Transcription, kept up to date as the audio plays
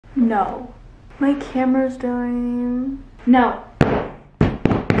No. My camera's dying. No.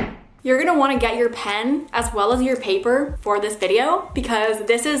 You're gonna wanna get your pen as well as your paper for this video because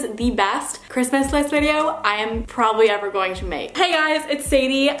this is the best Christmas list video I am probably ever going to make. Hey guys, it's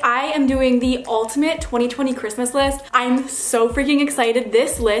Sadie. I am doing the ultimate 2020 Christmas list. I'm so freaking excited.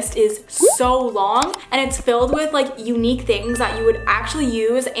 This list is so long and it's filled with like unique things that you would actually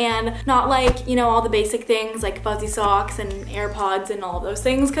use and not like, you know, all the basic things like fuzzy socks and AirPods and all of those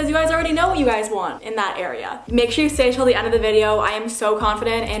things because you guys already know what you guys want in that area. Make sure you stay till the end of the video. I am so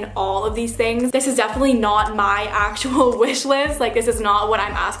confident in all of these things. This is definitely not my actual wish list. Like this is not what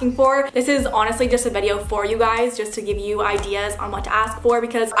I'm asking for. This is honestly just a video for you guys just to give you ideas on what to ask for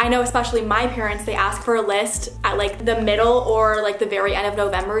because I know especially my parents, they ask for a list at like the middle or like the very end of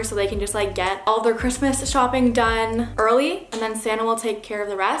November so they can just like get all their Christmas shopping done early and then Santa will take care of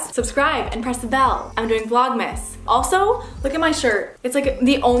the rest. Subscribe and press the bell. I'm doing Vlogmas. Also, look at my shirt. It's like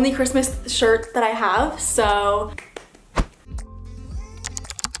the only Christmas shirt that I have, so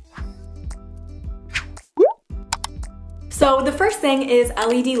So the first thing is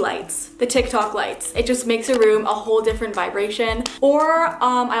LED lights, the TikTok lights. It just makes a room a whole different vibration. Or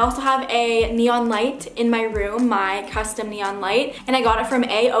I also have a neon light in my room, my custom neon light, and I got it from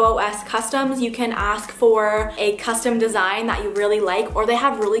AOOS Customs. You can ask for a custom design that you really like, or they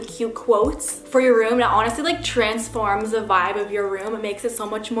have really cute quotes for your room that honestly like transforms the vibe of your room. It makes it so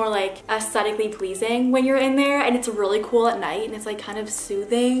much more like aesthetically pleasing when you're in there, and it's really cool at night and it's like kind of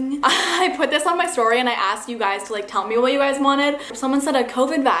soothing. I put this on my story and I asked you guys to like tell me what you guys wanted. Someone said a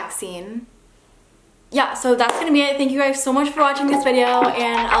COVID vaccine. Yeah, so that's gonna be it. Thank you guys so much for watching this video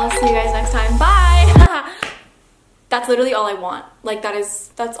and I'll see you guys next time. Bye! That's literally all I want. Like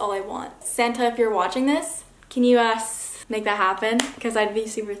that's all I want. Santa, if you're watching this, can you make that happen? Because I'd be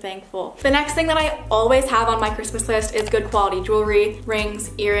super thankful. The next thing that I always have on my Christmas list is good quality jewelry,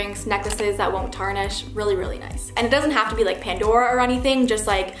 rings, earrings, necklaces that won't tarnish. Really, really nice. And it doesn't have to be like Pandora or anything, just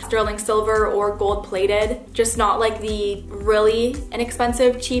like sterling silver or gold plated. Just not like the really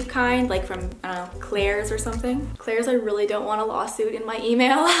inexpensive, cheap kind, like from, I don't know, Claire's or something. Claire's, I really don't want a lawsuit in my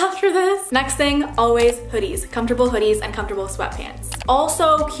email after this. Next thing, always hoodies. Comfortable hoodies and comfortable sweatpants.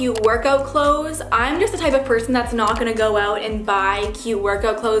 Also, cute workout clothes. I'm just the type of person that's not gonna go out and buy cute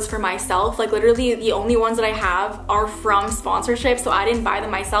workout clothes for myself. Like literally the only ones that I have are from sponsorship, so I didn't buy them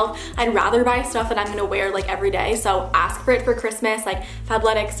myself. I'd rather buy stuff that I'm gonna wear like every day, so ask for it for Christmas, like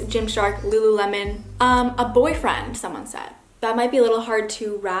Fabletics, Gymshark, Lululemon. A boyfriend, someone said. That might be a little hard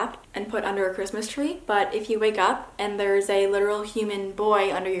to wrap and put under a Christmas tree, but if you wake up and there's a literal human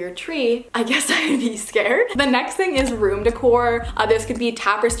boy under your tree, I guess I'd be scared. The next thing is room decor. This could be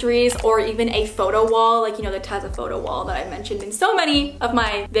tapestries or even a photo wall, like you know the Teza photo wall that I mentioned in so many of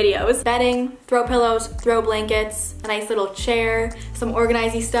my videos. Bedding, throw pillows, throw blankets, a nice little chair, some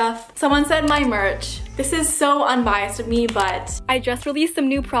organizey stuff. Someone said my merch. This is so unbiased of me, but I just released some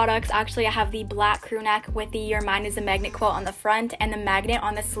new products. Actually, I have the black crew neck with the Your Mind is a Magnet quote on the front and the magnet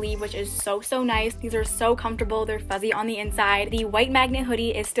on the sleeve, which is so nice. These are so comfortable. They're fuzzy on the inside. The white magnet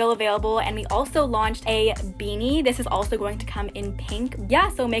hoodie is still available, and we also launched a beanie. This is also going to come in pink. Yeah,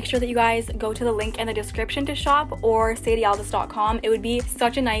 so make sure that you guys go to the link in the description to shop or sadiealdis.com. It would be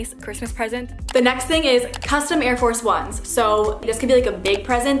such a nice Christmas present. The next thing is custom Air Force Ones. So this could be like a big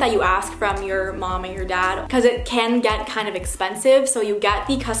present that you ask from your mom and your dad because it can get kind of expensive, so you get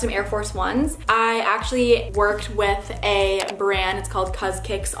the custom Air Force Ones. I actually worked with a brand, it's called Cuz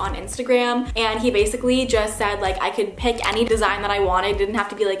Kicks on Instagram, and he basically just said like I could pick any design that I wanted. It didn't have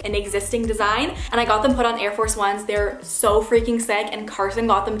to be like an existing design, and I got them put on Air Force Ones. They're so freaking sick, and Carson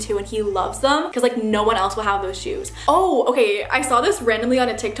got them too and he loves them because like no one else will have those shoes. Oh, okay, I saw this randomly on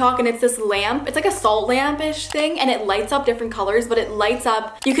a TikTok and it's this lamp. It's like a salt lamp-ish thing and it lights up different colors, but it lights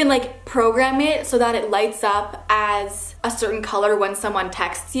up, you can like program it so that it lights up as a certain color when someone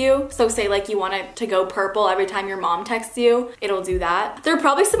texts you. So say like you want it to go purple every time your mom texts you, it'll do that. There are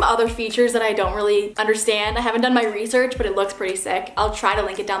probably some other features that I don't really understand. I haven't done my research, but it looks pretty sick. I'll try to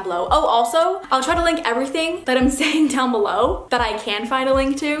link it down below. Oh, also, I'll try to link everything that I'm saying down below that I can find a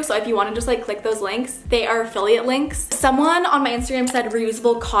link to. So if you want to just like click those links, they are affiliate links. Someone on my Instagram said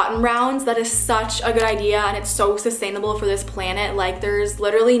reusable cotton rounds. That is such a good idea and it's so sustainable for this planet. Like there's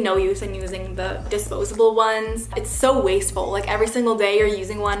literally no use in using the disposable ones. It's so wasteful. Like every single day you're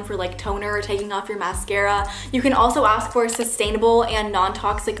using one for like toner or taking off your mascara. You can also ask for sustainable and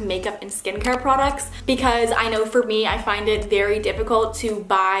non-toxic makeup and skincare products because I know for me, I find it very difficult to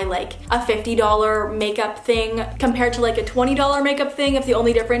buy like a $50 makeup thing compared to like a $20 makeup thing if the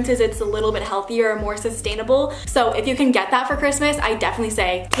only difference is it's a little bit healthier or more sustainable. So if you can get that for Christmas, I definitely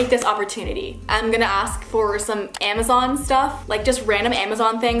say take this opportunity. candy. I'm gonna ask for some Amazon stuff, like just random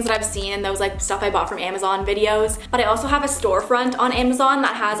Amazon things that I've seen and those like stuff I bought from Amazon videos. But I also have a storefront on Amazon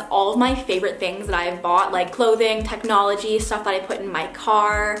that has all of my favorite things that I've bought, like clothing, technology, stuff that I put in my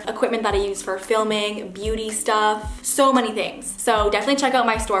car, equipment that I use for filming, beauty stuff, so many things. So definitely check out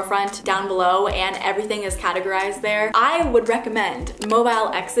my storefront down below, and everything is categorized there. I would recommend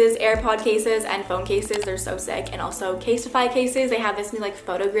Mobile X's AirPod cases and phone cases. They're so sick. And also Casetify cases. They have this new like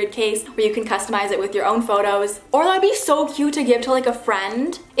photo grid case where you can customize it with your own photos. Or that'd be so cute to give to like a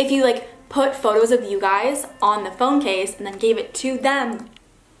friend if you like put photos of you guys on the phone case and then gave it to them.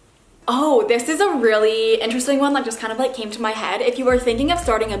 Oh, this is a really interesting one that just kind of like came to my head. If you are thinking of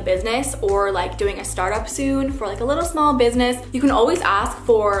starting a business or like doing a startup soon for like a little small business, you can always ask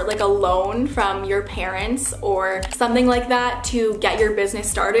for like a loan from your parents or something like that to get your business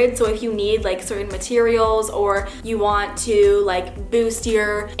started. So if you need like certain materials or you want to like boost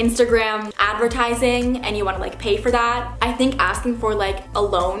your Instagram advertising and you want to like pay for that, I think asking for like a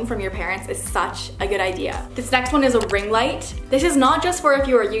loan from your parents is such a good idea. This next one is a ring light. This is not just for if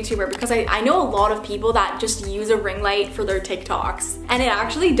you're a YouTuber, because I know a lot of people that just use a ring light for their TikToks, and it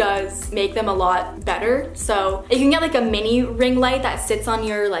actually does make them a lot better. So you can get like a mini ring light that sits on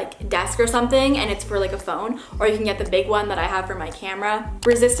your like desk or something, and it's for like a phone, or you can get the big one that I have for my camera.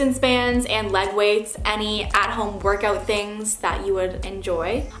 Resistance bands and leg weights, any at-home workout things that you would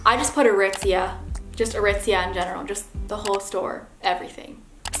enjoy. I just put Aritzia, just Aritzia in general, just the whole store, everything.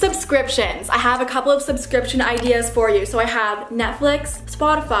 Subscriptions. I have a couple of subscription ideas for you. So I have Netflix,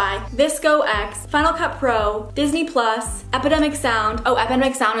 Spotify, VSco X, Final Cut Pro, Disney Plus, Epidemic Sound. Oh,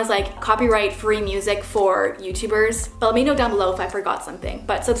 Epidemic Sound is like copyright free music for YouTubers. But let me know down below if I forgot something.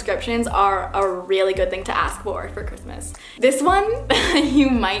 But subscriptions are a really good thing to ask for Christmas. This one, you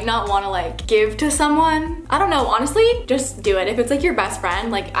might not want to like give to someone. I don't know, honestly, just do it. If it's like your best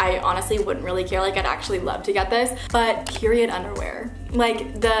friend, like I honestly wouldn't really care. Like I'd actually love to get this, but period underwear.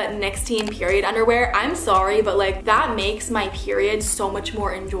 Like the Nicteen period underwear, I'm sorry, but like that makes my period so much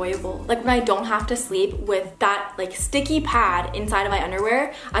more enjoyable. Like when I don't have to sleep with that like sticky pad inside of my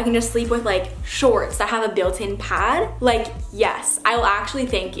underwear, I can just sleep with like shorts that have a built-in pad. Like yes, I will actually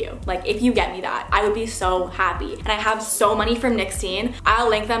thank you. Like if you get me that, I would be so happy. And I have so many from Nicteen. I'll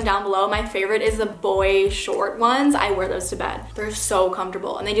link them down below. My favorite is the boy short ones. I wear those to bed. They're so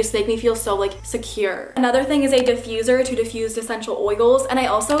comfortable and they just make me feel so like secure. Another thing is a diffuser to diffuse essential oils. And I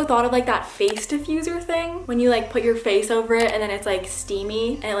also thought of like that face diffuser thing when you like put your face over it and then it's like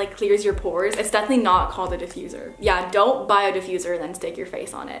steamy and it like clears your pores. It's definitely not called a diffuser. Yeah, don't buy a diffuser and then stick your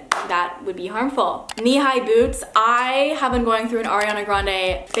face on it. That would be harmful. Knee-high boots. I have been going through an Ariana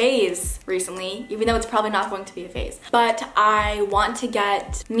Grande phase recently, even though it's probably not going to be a phase. But I want to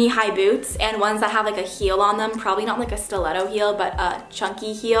get knee-high boots and ones that have like a heel on them. Probably not like a stiletto heel, but a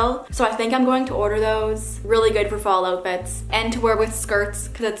chunky heel. So I think I'm going to order those. Really good for fall outfits and to wear with skirts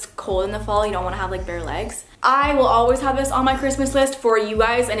because it's cold in the fall. You don't want to have like bare legs. I will always have this on my Christmas list for you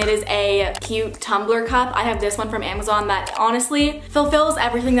guys, and it is a cute tumbler cup. I have this one from Amazon that honestly fulfills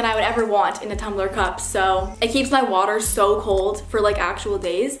everything that I would ever want in a tumbler cup. So it keeps my water so cold for like actual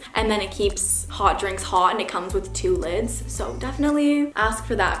days, and then it keeps hot drinks hot, and it comes with 2 lids. So definitely ask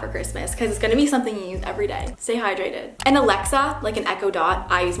for that for Christmas because it's gonna be something you use every day. Stay hydrated. An Alexa, like an Echo Dot.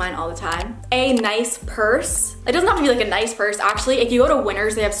 I use mine all the time. A nice purse. It doesn't have to be like a nice purse. Actually, if you go to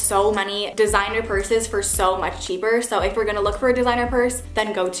Winners, they have so many designer purses for so much cheaper. So if you're gonna look for a designer purse,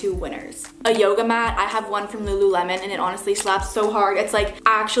 then go to Winners. A yoga mat. I have one from Lululemon and it honestly slaps so hard. It's like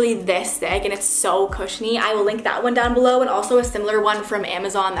actually this thick and it's so cushiony. I will link that one down below, and also a similar one from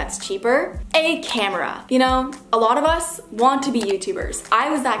Amazon that's cheaper. A camera. You know, a lot of us want to be YouTubers. I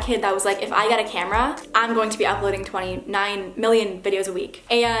was that kid that was like, if I get a camera, I'm going to be uploading 29 million videos a week.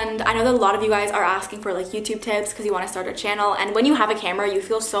 And I know that a lot of you guys are asking for like YouTube tips because you want to start a channel, and when you have a camera, you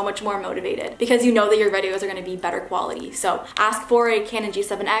feel so much more motivated because you know that your videos are going to be better quality. So ask for a Canon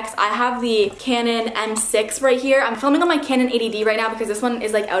G7X. I have the Canon M6 right here. I'm filming on my Canon 80D right now because this one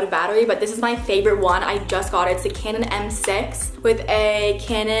is like out of battery, but this is my favorite one. I just got it. It's the Canon M6 with a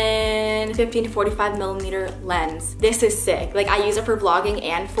Canon 15 to 45 millimeter lens. This is sick. Like I use it for vlogging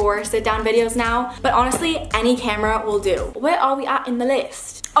and for sit down videos now, but honestly, any camera will do. Where are we at in the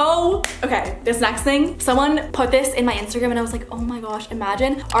list? Oh, okay, this next thing, someone put this in my Instagram and I was like, oh my gosh,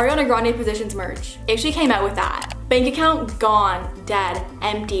 imagine Ariana Grande Positions merch. If she came out with that. Bank account gone, dead,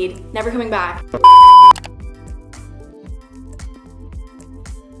 emptied, never coming back.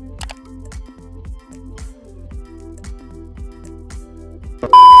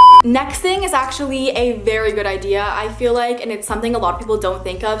 Next thing is actually a very good idea, I feel like, and it's something a lot of people don't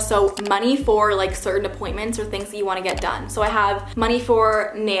think of. So money for like certain appointments or things that you want to get done. So I have money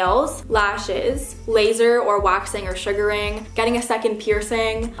for nails, lashes, laser or waxing or sugaring, getting a second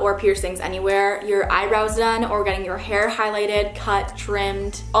piercing or piercings anywhere, your eyebrows done, or getting your hair highlighted, cut,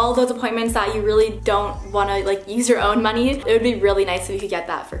 trimmed. All those appointments that you really don't want to like use your own money. It would be really nice if you could get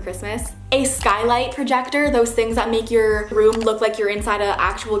that for Christmas. A skylight projector, those things that make your room look like you're inside an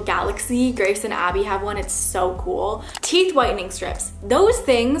actual galaxy. Grace and Abby have one, it's so cool. Teeth whitening strips, those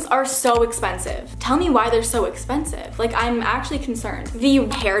things are so expensive. Tell me why they're so expensive. Like, I'm actually concerned. The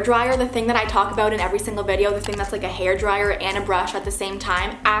hair dryer, the thing that I talk about in every single video, the thing that's like a hair dryer and a brush at the same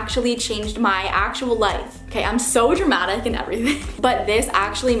time, actually changed my actual life. Okay, I'm so dramatic and everything. But this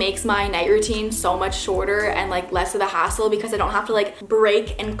actually makes my night routine so much shorter and like less of the hassle because I don't have to like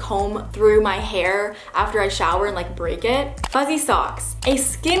break and comb through my hair after I shower and like break it. Fuzzy socks. A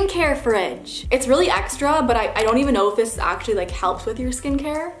skincare fridge. It's really extra, but I don't even know if this actually like helps with your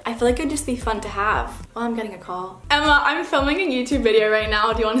skincare. I feel like it'd just be fun to have. Oh, I'm getting a call. Emma, I'm filming a YouTube video right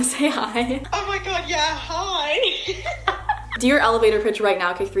now. Do you want to say hi? Oh my god, yeah, hi. Do your elevator pitch right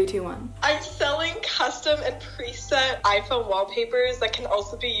now. Okay, 3, 2, 1. I'm selling custom and preset iPhone wallpapers that can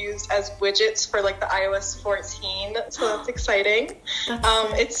also be used as widgets for like the iOS 14. So that's exciting.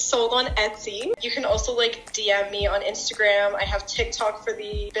 It's sold on Etsy. You can also like DM me on Instagram. I have TikTok for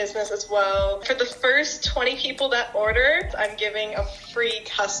the business as well. For the first 20 people that order, I'm giving a free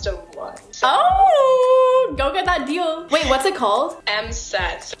custom one. So oh, go get that deal. Wait, what's it called?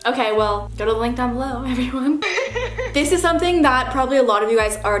 M-Set. Okay, well, go to the link down below, everyone. This is something that probably a lot of you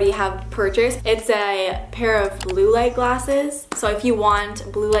guys already have purchased. It's a pair of blue light glasses. So if you want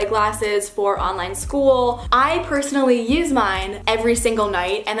blue light glasses for online school, I personally use mine every single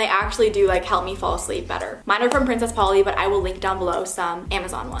night and they actually do like help me fall asleep better. Mine are from Princess Polly, but I will link down below some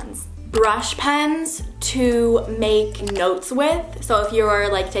Amazon ones. Brush pens to make notes with. So if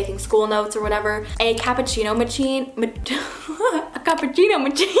you're like taking school notes or whatever, a cappuccino machine, a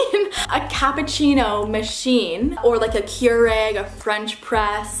cappuccino machine, or like a Keurig, a French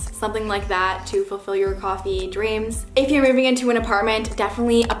press, something like that to fulfill your coffee dreams. If you're moving into an apartment,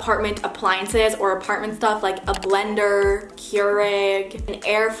 definitely apartment appliances or apartment stuff like a blender, Keurig, an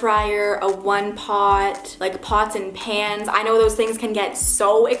air fryer, a one pot, like pots and pans. I know those things can get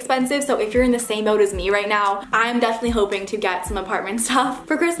so expensive, so if you're in the same boat as me right now, I'm definitely hoping to get some apartment stuff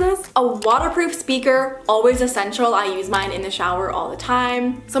for Christmas. A waterproof speaker, always essential. I use mine in the shower all the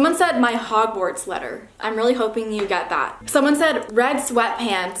time. Someone said my Hogwarts letter. I'm really hoping you get that. Someone said red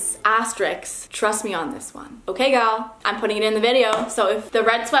sweatpants, asterisks. Trust me on this one. Okay, gal, I'm putting it in the video. So if the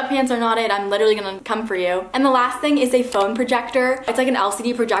red sweatpants are not it, I'm literally gonna come for you. And the last thing is a phone projector. It's like an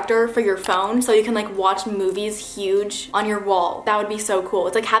LCD projector for your phone, so you can like watch movies huge on your wall. That would be so cool.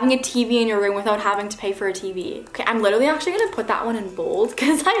 It's like having a TV in your room without having to pay for a TV. Okay, I'm literally actually gonna put that one in bold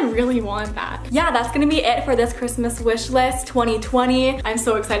because I really want that. Yeah, that's gonna be it for this Christmas wish list 2020. I'm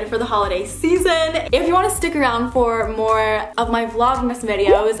so excited for the holiday season. If you want to stick around for more of my Vlogmas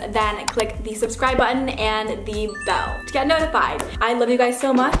videos, then click the subscribe button and the bell to get notified. I love you guys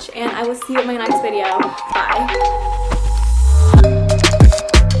so much and I will see you in my next video. Bye.